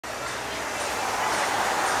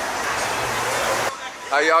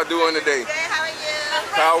How y'all doing today? Good, how are you?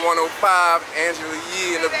 Power 105, Angela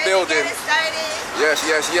Yee in the building. Get it started. Yes,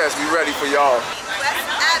 yes, yes, we ready for y'all. What's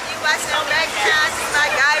up? You watching Greg Jones? This is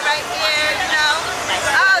my guy right here, you know.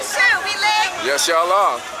 Oh, shoot, we lit? Yes, y'all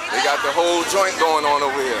are. They got the whole joint going on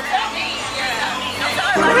over here.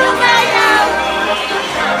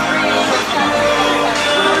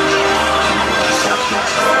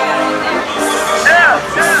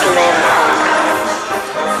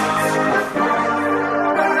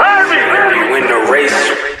 Win the race.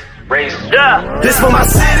 Yeah. This for my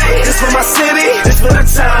city, this for my city, this for the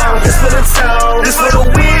town, this for the town, this for the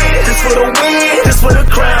win, this for the win, this for the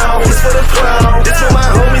crown, this for the crown. This for my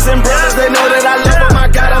homies and brothers, they know that I love them,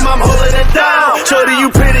 I got them, I'm holding it down. Shorty,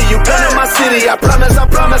 you pretty, you come to my city, I promise,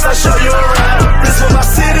 I'll show you around. This for my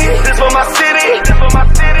city, this for my city, this for my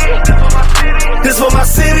city, this for my city, this for my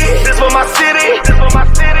city, this for my city, this for my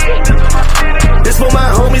city. This for my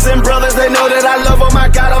homies and brothers, they know that I love them, I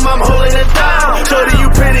got them, I'm holding it down. Shorty, you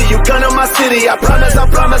pretty, you come to my city, I promise,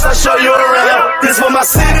 I'll show you around. This for my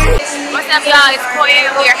city. What's up, y'all? It's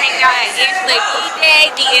Koya. We are hanging out at Angela Yee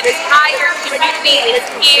Day. The entire community is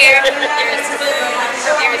here. There's food,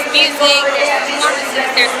 there's music, there's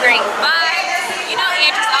performances, there's great vibes. You know,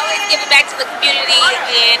 Angela's always giving back to the community,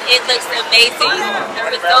 and it looks amazing. The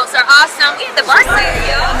results are awesome. We had the bus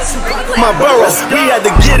here, y'all. My boroughs, we had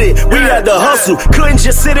to get it, we had to hustle. Couldn't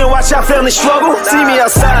just sit and watch our family struggle. See me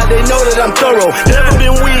outside, they know that I'm thorough. Never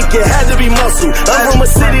been weak, it had to be muscle. I'm from a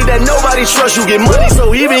city that nobody trusts you. Get money,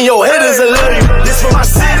 so even your haters will love you. This for my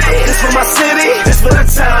city, this for my city, this for the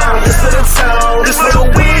town, this for the town, this for the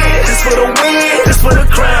win, this for the win, this for the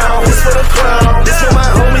crown, this for the crown. This for my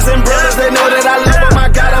homies and brothers, they know that I love them,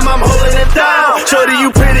 I got them, I'm holding it down. Shorty,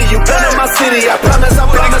 you pretty, you come to my city, I promise,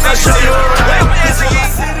 I'll show you around. This for my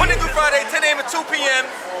city. Monday through Friday, 10 a.m. to 2 p.m.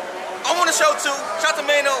 I want to show too. Shout to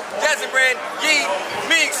Mano, Jazz and Brand, Yee,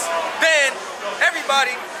 Meeks, Dan,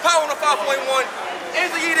 everybody. Power 105.1.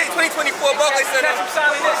 Angela Yee Day 2024, Barclays Center. Catch him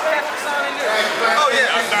signing this, Oh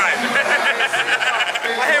yeah, I'm signing.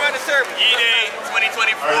 My hand around the server. Yee Day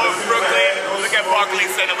 2024, Brooklyn. Look at Barclays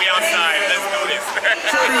Center, we outside. Let's do this.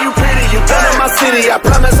 Shorty, you pretty, you come to my city, I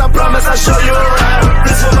promise, I'll show you around.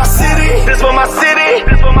 This for my city, this for my city,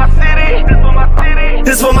 this for my city, this for my city,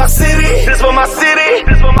 this for my city, this for my city,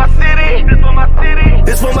 this for my city, this for my city,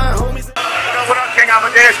 this for my homies. What up, King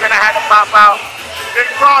Amadeus, man, I had to pop out. Big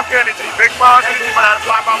Bronx energy when I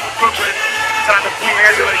fly out from Brooklyn. Time to Queen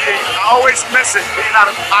Angela Yee. I always miss it being out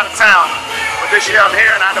of town. But this year I'm here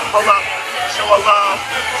and I had to pull up, show her love,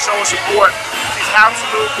 show her support. She's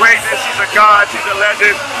absolute greatness. She's a god. She's a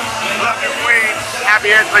legend. Love you, Queen.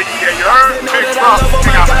 Happy Angela Yee Day. You heard? Big Bronx.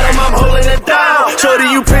 I'm holding it down. Shorty,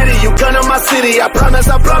 you pretty, you come to my city. I promise,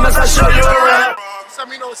 I'll show you around. Let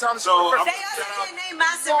me know something. They also can't name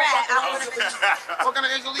Montserrat. I want to be. What kind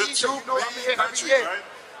of Angela Yee show? You know I'm here.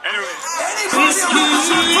 Anyway.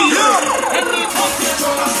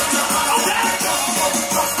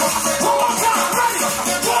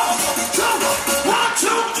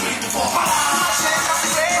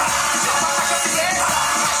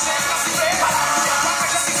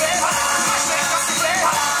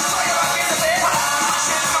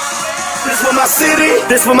 This for my city,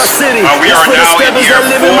 this for my city. We are now in year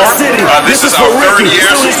 4. This is our third year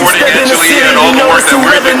supporting Angela Yee and all the work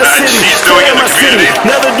that she's doing in the community.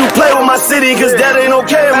 Never do play with my city, cause that ain't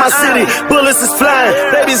okay in my city. Bullets is flying,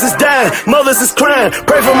 babies is dying, mothers is crying.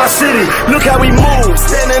 Pray for my city, look how we move,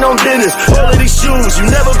 standing on business. All of these shoes, you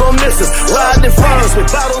never gon' miss us. Riding in farms with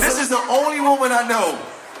bottles. This is the only woman I know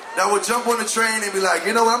that would jump on the train and be like,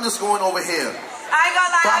 you know what, I'm just going over here. I ain't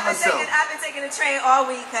gonna lie, I've been taking the train all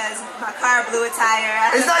week because my car blew a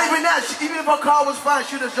tire. It's not even that. Even if her car was fine,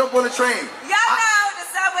 she'd just jump on the train. Y'all know the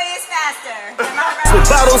subway is faster. With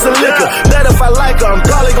bottles of liquor, that if I like her, I'm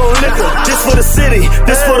probably gon' lick her. This for the city,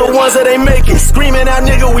 this for the ones that ain't make it. Screaming out,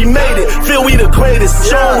 nigga, we made it. Feel we the greatest.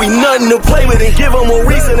 Show we nothing to play with and give them a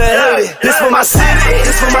reason to hate it. This for my city,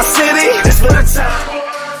 this for my city, this for the town.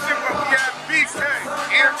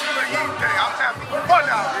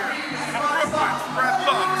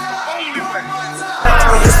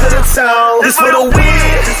 This for the town, this for the win. We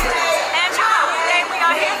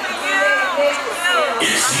are here for you.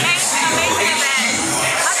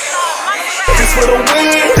 This for the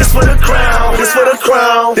win, this for the crown, this for the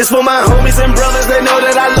crown. This for my homies and brothers, they know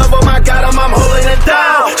that I love them, I got them, I'm holding it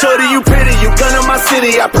down. Shorty, you pretty, you come to my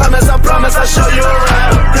city, I promise, I'll show you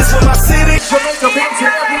around. This for my city, Jamaica brings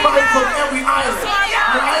everybody from every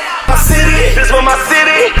island. my city, this for my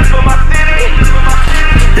city, this for my city,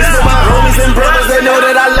 this for my homies and brothers, they know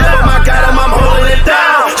that I love them, I got them, I'm holding it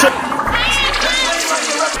down.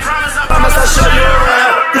 Promise, I'll show you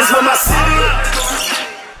around. This for my city.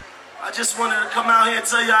 I just wanted to come out here and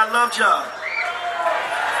tell you I loved y'all.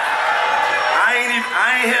 I ain't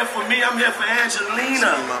here for me, I'm here for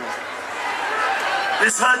Angelina.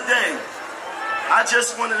 It's her day. I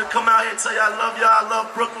just wanted to come out here and tell you I love y'all, I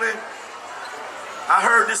love Brooklyn. I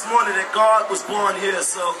heard this morning that God was born here,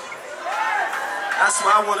 so that's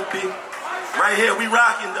where I want to be. Right here, we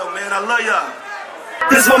rocking though, man. I love y'all.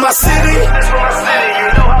 This for my city. This for my city.